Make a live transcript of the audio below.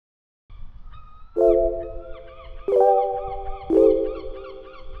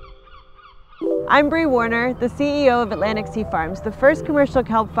I'm Bree Warner, the CEO of Atlantic Sea Farms, the first commercial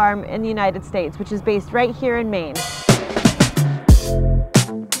kelp farm in the United States, which is based right here in Maine.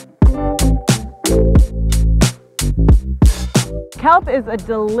 Kelp is a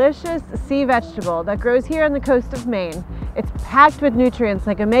delicious sea vegetable that grows here on the coast of Maine. It's packed with nutrients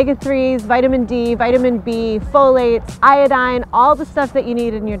like omega-3s, vitamin D, vitamin B, folates, iodine, all the stuff that you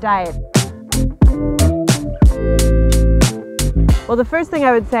need in your diet. Well, the first thing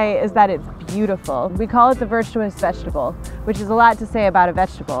I would say is that it's beautiful. We call it the virtuous vegetable, which is a lot to say about a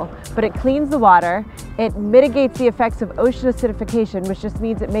vegetable, but it cleans the water, it mitigates the effects of ocean acidification, which just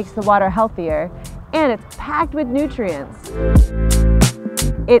means it makes the water healthier, and it's packed with nutrients.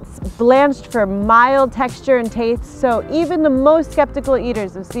 It's blanched for mild texture and taste, so even the most skeptical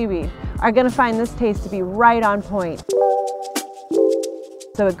eaters of seaweed are going to find this taste to be right on point.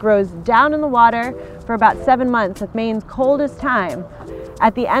 So it grows down in the water for about 7 months at Maine's coldest time.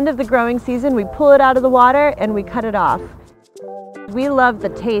 At the end of the growing season, we pull it out of the water and we cut it off. We love the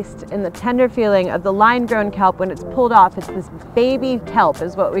taste and the tender feeling of the line-grown kelp when it's pulled off. It's this baby kelp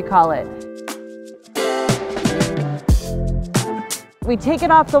is what we call it. We take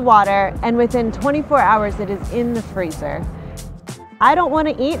it off the water and within 24 hours it is in the freezer. I don't want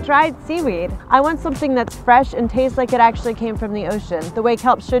to eat dried seaweed. I want something that's fresh and tastes like it actually came from the ocean, the way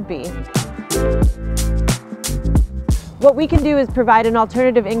kelp should be. What we can do is provide an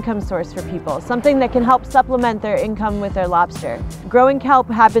alternative income source for people, something that can help supplement their income with their lobster. Growing kelp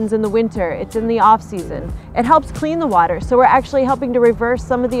happens in the winter, it's in the off-season. It helps clean the water, so we're actually helping to reverse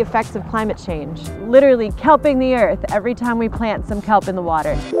some of the effects of climate change. Literally kelping the earth every time we plant some kelp in the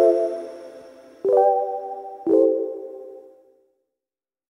water.